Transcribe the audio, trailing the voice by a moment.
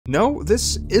No,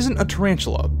 this isn't a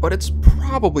tarantula, but it's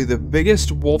probably the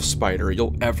biggest wolf spider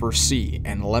you'll ever see,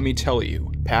 and let me tell you,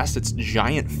 past its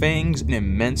giant fangs and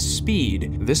immense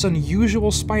speed, this unusual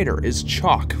spider is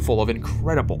chock full of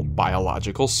incredible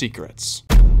biological secrets.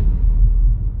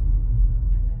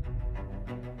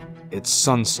 It's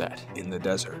sunset in the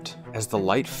desert. As the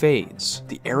light fades,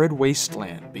 the arid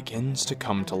wasteland begins to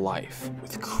come to life,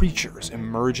 with creatures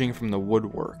emerging from the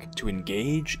woodwork to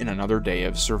engage in another day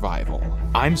of survival.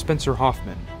 I'm Spencer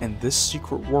Hoffman, and this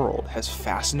secret world has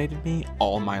fascinated me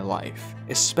all my life,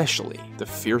 especially the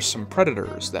fearsome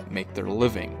predators that make their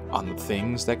living on the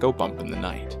things that go bump in the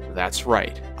night. That's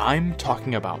right, I'm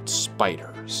talking about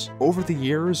spiders. Over the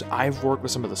years, I've worked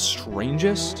with some of the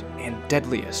strangest and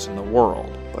deadliest in the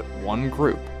world, but one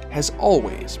group has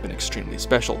always been extremely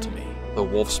special to me, the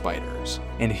wolf spiders.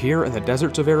 And here in the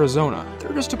deserts of Arizona,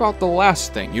 they're just about the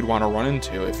last thing you'd want to run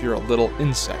into if you're a little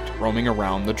insect roaming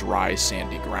around the dry,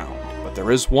 sandy ground. But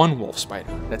there is one wolf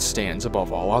spider that stands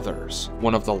above all others,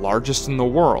 one of the largest in the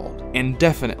world, and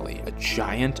definitely a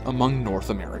giant among North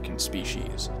American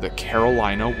species, the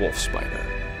Carolina wolf spider.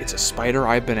 It's a spider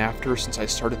I've been after since I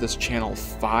started this channel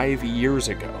 5 years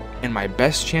ago, and my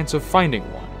best chance of finding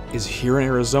one is here in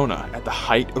Arizona at the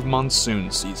height of monsoon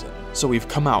season. So we've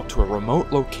come out to a remote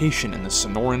location in the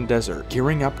Sonoran Desert,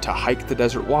 gearing up to hike the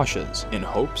desert washes in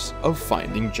hopes of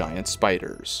finding giant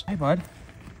spiders. Hey, bud.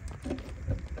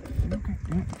 Okay.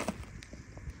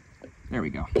 There we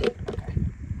go. Okay.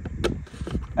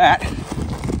 That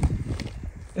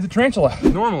is a tarantula.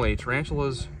 Normally,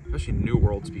 tarantulas, especially New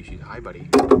World species, hi buddy,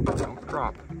 don't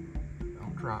drop,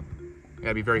 don't drop. You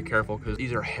gotta be very careful because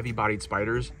these are heavy-bodied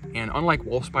spiders, and unlike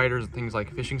wolf spiders and things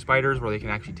like fishing spiders where they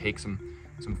can actually take some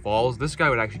falls, this guy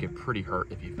would actually get pretty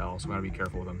hurt if he fell, so we gotta be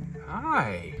careful with him.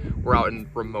 Hi! We're out in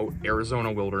remote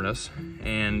Arizona wilderness,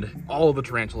 and all of the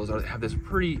tarantulas have this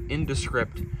pretty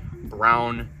indescript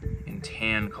brown and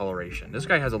tan coloration. This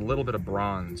guy has a little bit of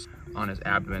bronze on his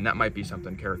abdomen. That might be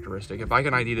something characteristic. If I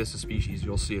can ID this as species,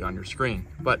 you'll see it on your screen.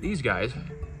 But these guys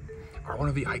are one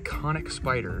of the iconic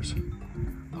spiders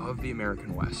of the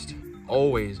American West.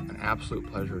 Always an absolute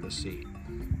pleasure to see.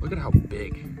 Look at how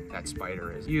big that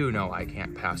spider is. You know I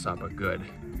can't pass up a good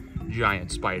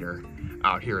giant spider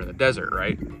out here in the desert,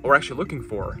 right? What we're actually looking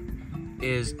for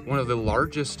is one of the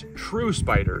largest true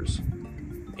spiders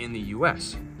in the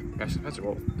US. Guys,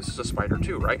 well, this is a spider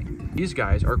too, right? These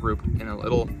guys are grouped in a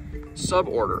little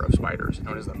suborder of spiders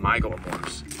known as the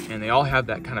mygalomorphs, and they all have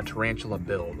that kind of tarantula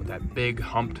build with that big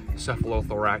humped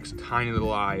cephalothorax, tiny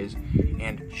little eyes,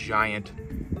 and giant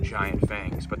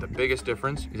fangs. But the biggest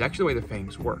difference is actually the way the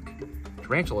fangs work.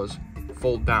 Tarantulas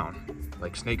fold down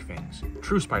like snake fangs.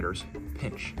 True spiders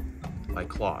pinch like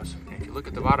claws. And if you look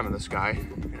at the bottom of this guy,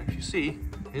 you can actually see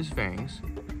his fangs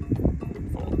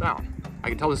fold down. I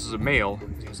can tell this is a male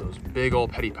because he has those big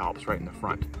old pedipalps right in the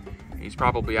front. He's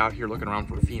probably out here looking around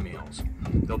for females.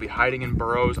 They'll be hiding in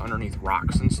burrows underneath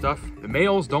rocks and stuff. The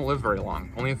males don't live very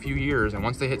long, only a few years, and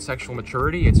once they hit sexual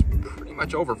maturity, it's pretty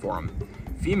much over for them.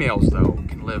 Females, though,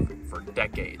 can live for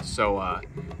decades. So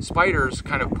spiders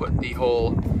kind of put the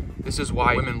whole, this is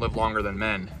why women live longer than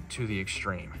men, to the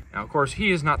extreme. Now, of course, he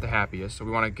is not the happiest, so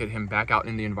we want to get him back out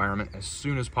in the environment as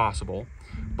soon as possible.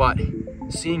 But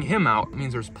seeing him out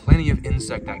means there's plenty of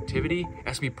insect activity.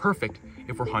 That's gonna be perfect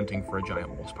if we're hunting for a giant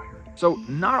wolf spider. So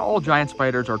not all giant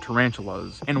spiders are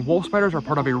tarantulas, and wolf spiders are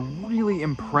part of a really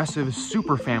impressive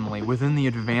superfamily within the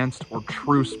advanced or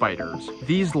true spiders.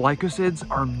 These lycosids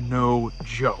are no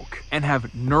joke and have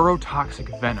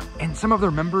neurotoxic venom, and some of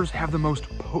their members have the most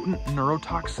potent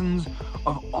neurotoxins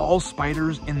of all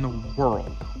spiders in the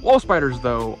world. Wolf spiders,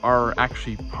 though, are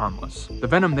actually harmless. The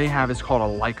venom they have is called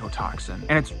a lycotoxin,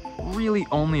 and it's really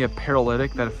only a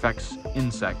paralytic that affects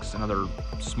insects and other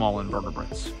small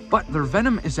invertebrates. But their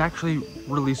venom is actually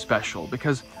really special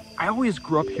because I always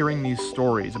grew up hearing these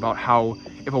stories about how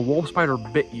if a wolf spider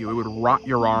bit you, it would rot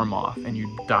your arm off and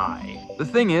you'd die. The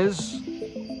thing is,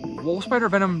 wolf spider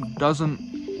venom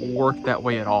doesn't work that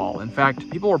way at all. In fact,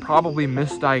 people are probably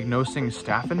misdiagnosing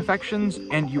staph infections,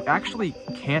 and you actually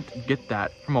can't get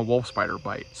that from a wolf spider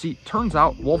bite. See, turns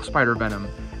out wolf spider venom,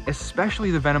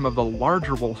 especially the venom of the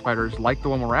larger wolf spiders like the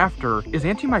one we're after, is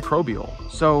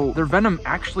antimicrobial. So their venom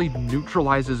actually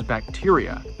neutralizes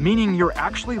bacteria, meaning you're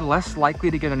actually less likely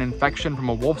to get an infection from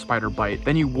a wolf spider bite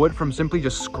than you would from simply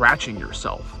just scratching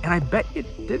yourself. And I bet you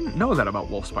didn't know that about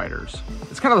wolf spiders.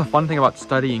 It's kind of the fun thing about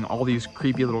studying all these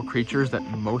creepy little creatures that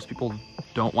most people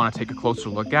don't want to take a closer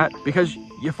look at, because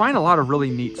you find a lot of really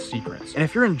neat secrets. And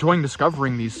if you're enjoying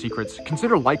discovering these secrets,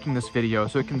 consider liking this video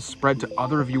so it can spread to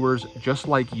other viewers just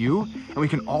like you, and we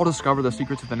can all discover the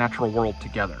secrets of the natural world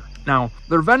together. Now,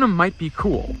 their venom might be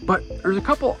cool, but there's a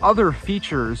couple other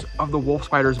features of the wolf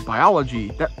spider's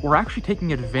biology that we're actually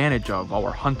taking advantage of while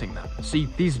we're hunting them. See,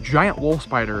 these giant wolf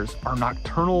spiders are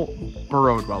nocturnal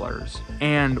burrow dwellers,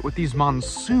 and with these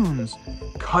monsoons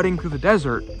cutting through the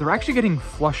desert, they're actually getting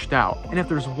flushed out. And if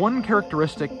there's one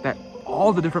characteristic that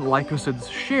all the different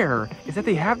lycosids share, is that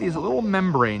they have these little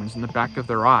membranes in the back of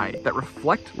their eye that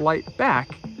reflect light back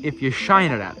if you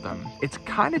shine it at them. It's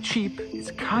kind of cheap,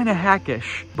 it's kind of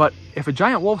hackish, but if a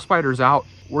giant wolf spider's out,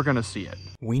 we're gonna see it.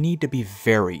 We need to be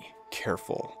very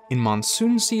careful. In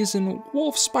monsoon season,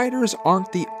 wolf spiders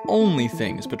aren't the only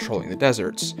things patrolling the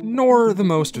deserts, nor the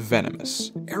most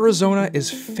venomous. Arizona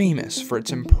is famous for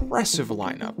its impressive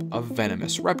lineup of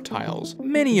venomous reptiles,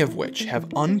 many of which have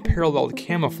unparalleled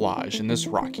camouflage in this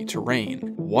rocky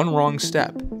terrain. One wrong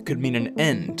step could mean an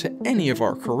end to any of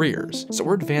our careers, so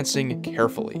we're advancing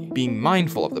carefully, being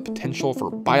mindful of the potential for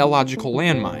biological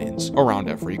landmines around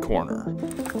every corner.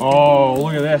 Oh,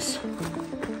 look at this.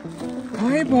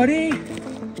 Hi, buddy.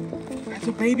 That's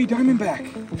a baby diamondback.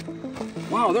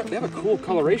 Wow, they have a cool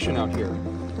coloration out here.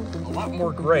 A lot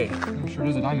more gray. I'm sure it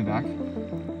is a diamondback.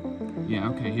 Yeah,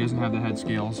 okay, he doesn't have the head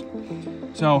scales.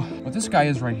 So, what this guy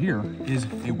is right here is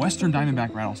a western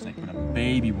diamondback rattlesnake, but a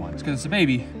baby one. It's because it's a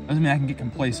baby, doesn't mean I can get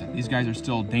complacent. These guys are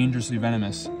still dangerously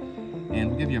venomous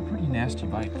and will give you a pretty nasty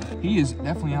bite. But he is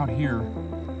definitely out here,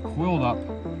 coiled up,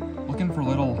 looking for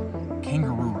little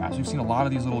kangaroo rats. We've seen a lot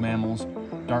of these little mammals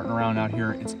darting around out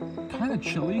here. It's kind of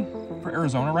chilly for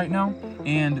Arizona right now,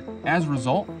 and as a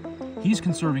result, he's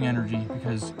conserving energy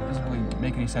because it doesn't really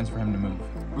make any sense for him to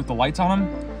move. With the lights on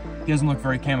him, he doesn't look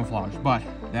very camouflaged, but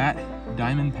that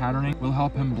diamond patterning will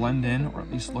help him blend in, or at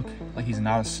least look like he's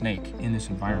not a snake in this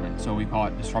environment. So we call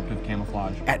it disruptive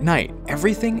camouflage. At night,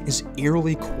 everything is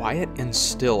eerily quiet and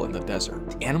still in the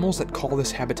desert. The animals that call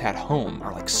this habitat home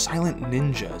are like silent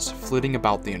ninjas flitting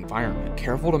about the environment,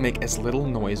 careful to make as little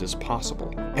noise as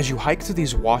possible. As you hike through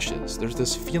these washes, there's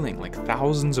this feeling like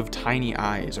thousands of tiny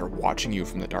eyes are watching you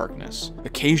from the darkness.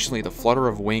 Occasionally, the flutter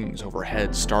of wings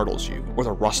overhead startles you, or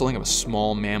the rustling of a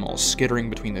small mammal skittering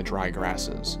between the dry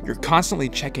grasses. You're constantly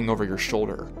checking over your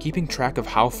shoulder, keeping track of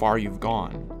how far you've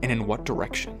gone and in what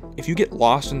direction. If you get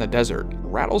lost in the desert,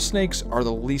 rattlesnakes are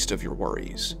the least of your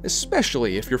worries,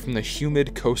 especially if you're from the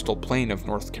humid coastal plain of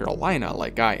North Carolina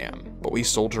like I am. But we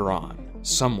soldier on.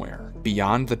 Somewhere,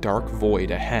 beyond the dark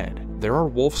void ahead, there are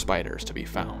wolf spiders to be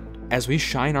found. As we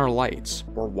shine our lights,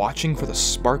 we're watching for the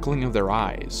sparkling of their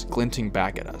eyes glinting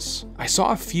back at us. I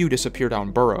saw a few disappear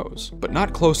down burrows, but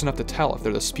not close enough to tell if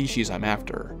they're the species I'm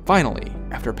after. Finally,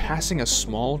 after passing a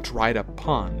small dried up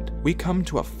pond, we come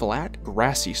to a flat,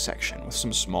 grassy section with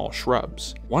some small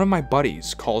shrubs. One of my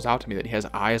buddies calls out to me that he has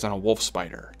eyes on a wolf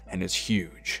spider, and it's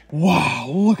huge. Wow,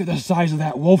 look at the size of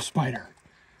that wolf spider.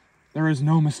 There is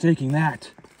no mistaking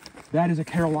that. That is a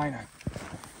Carolina.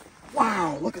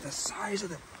 Wow, look at the size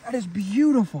of it. That is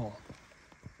beautiful.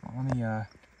 Well, let me get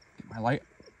my light.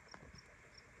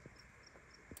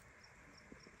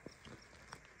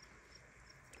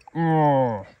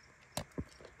 Oh,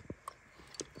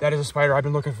 that is a spider I've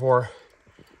been looking for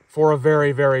a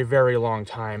very, very, very long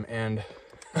time, and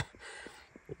a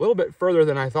little bit further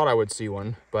than I thought I would see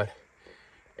one, but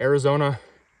Arizona,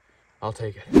 I'll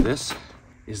take it. This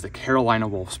is the Carolina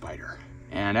wolf spider,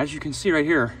 and as you can see right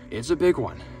here, it's a big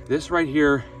one. This right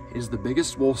here is the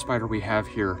biggest wolf spider we have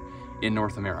here in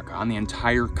North America, on the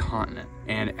entire continent.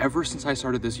 And ever since I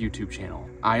started this YouTube channel,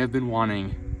 I have been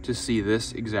wanting to see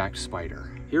this exact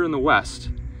spider. Here in the West,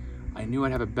 I knew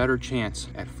I'd have a better chance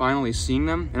at finally seeing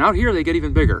them. And out here, they get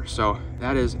even bigger, so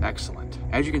that is excellent.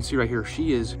 As you can see right here,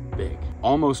 she is big,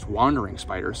 almost wandering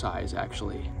spider size,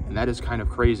 actually. And that is kind of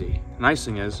crazy. The nice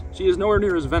thing is, she is nowhere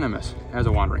near as venomous as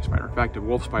a wandering spider. In fact, a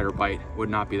wolf spider bite would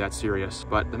not be that serious.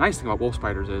 But the nice thing about wolf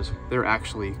spiders is they're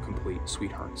actually complete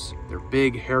sweethearts. They're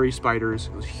big, hairy spiders,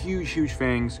 those huge, huge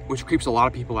fangs, which creeps a lot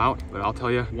of people out. But I'll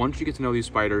tell you, once you get to know these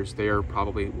spiders, they are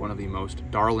probably one of the most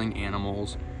darling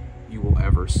animals you will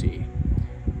ever see.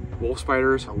 Wolf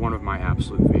spiders are one of my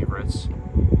absolute favorites.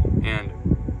 And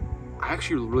I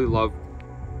actually really love,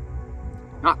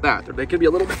 not that, they can be a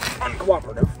little bit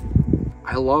uncooperative.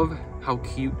 I love how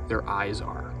cute their eyes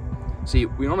are. See,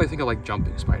 we normally think of like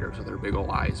jumping spiders with their big old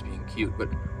eyes being cute, but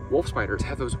wolf spiders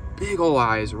have those big old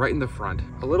eyes right in the front,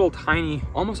 a little tiny,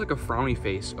 almost like a frowny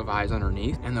face of eyes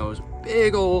underneath, and those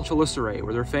big old chelicerae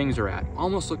where their fangs are at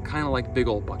almost look kind of like big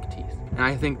old buck teeth. And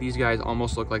I think these guys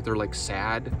almost look like they're like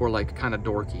sad or like kind of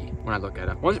dorky when I look at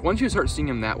them. Once you start seeing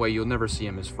them that way, you'll never see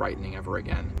them as frightening ever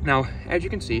again. Now, as you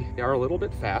can see, they are a little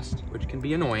bit fast, which can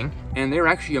be annoying, and they're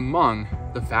actually among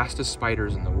the fastest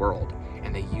spiders in the world,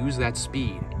 and they use that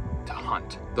speed to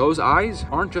hunt. Those eyes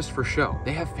aren't just for show.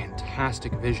 They have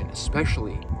fantastic vision,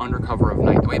 especially under cover of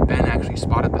night. The way Ben actually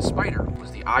spotted the spider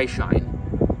was the eye shine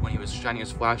when he was shining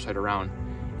his flashlight around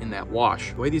in that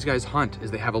wash. The way these guys hunt is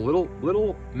they have a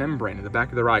little membrane in the back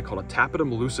of their eye called a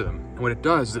tapetum lucidum. And what it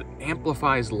does is it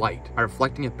amplifies light by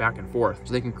reflecting it back and forth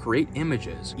so they can create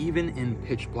images even in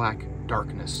pitch black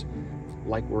darkness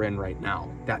like we're in right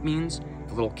now. That means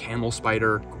the little camel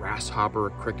spider,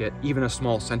 grasshopper, cricket, even a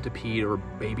small centipede or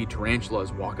baby tarantula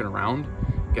is walking around.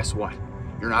 Guess what?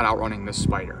 You're not outrunning this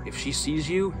spider. If she sees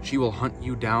you, she will hunt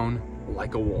you down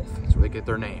like a wolf. That's where they get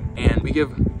their name. And we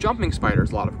give jumping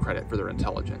spiders a lot of credit for their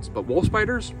intelligence, but wolf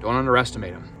spiders, don't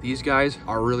underestimate them. These guys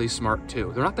are really smart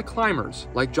too. They're not the climbers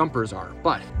like jumpers are,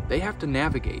 but they have to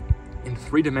navigate in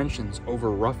 3 dimensions over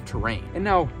rough terrain. And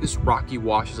now this rocky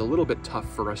wash is a little bit tough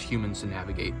for us humans to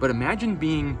navigate, but imagine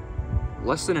being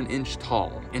less than an inch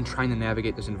tall and trying to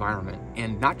navigate this environment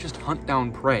and not just hunt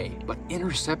down prey, but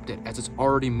intercept it as it's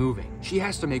already moving. She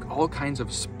has to make all kinds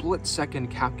of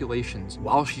split-second calculations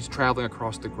while she's traveling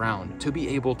across the ground to be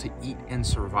able to eat and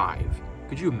survive.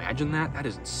 Could you imagine that? That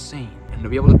is insane. And to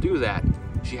be able to do that,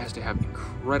 she has to have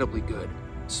incredibly good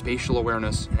spatial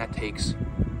awareness, and that takes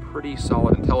pretty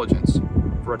solid intelligence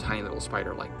for a tiny little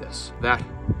spider like this. That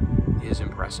is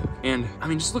impressive. And I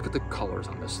mean, just look at the colors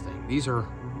on this thing. These are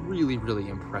really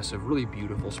impressive, really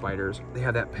beautiful spiders. They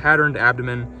have that patterned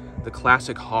abdomen, the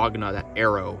classic hogna, that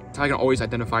arrow. That's how I can always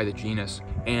identify the genus.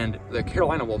 And the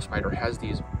Carolina wolf spider has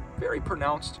these very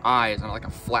pronounced eyes and like a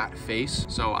flat face.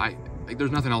 So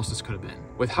there's nothing else this could have been.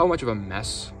 With how much of a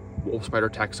mess wolf spider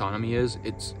taxonomy is,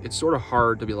 it's sort of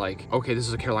hard to be like, okay, this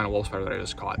is a Carolina wolf spider that I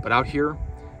just caught. But out here,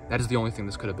 that is the only thing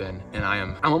this could have been. And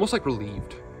I'm almost like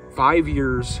relieved. 5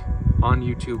 years on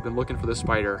YouTube, been looking for this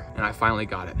spider, and I finally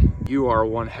got it. You are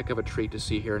one heck of a treat to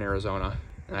see here in Arizona,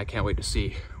 and I can't wait to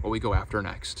see what we go after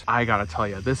next. I gotta tell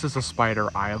you, this is a spider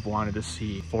I have wanted to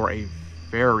see for a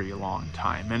very long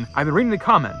time, and I've been reading the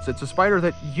comments. It's a spider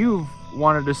that you've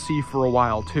wanted to see for a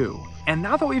while too. And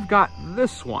now that we've got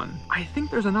this one, I think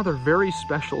there's another very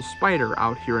special spider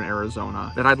out here in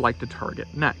Arizona that I'd like to target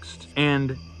next.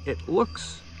 And it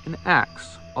looks and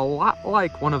acts a lot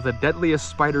like one of the deadliest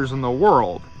spiders in the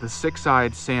world, the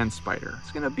 6-eyed sand spider.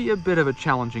 It's gonna be a bit of a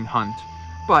challenging hunt,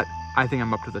 but I think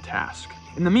I'm up to the task.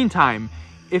 In the meantime,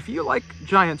 if you like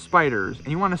giant spiders and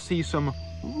you wanna see some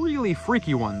really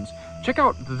freaky ones, check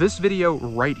out this video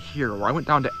right here where I went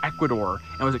down to Ecuador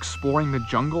and was exploring the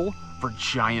jungle for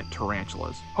giant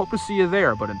tarantulas. Hope to see you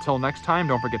there, but until next time,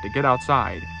 don't forget to get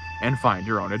outside and find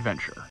your own adventure.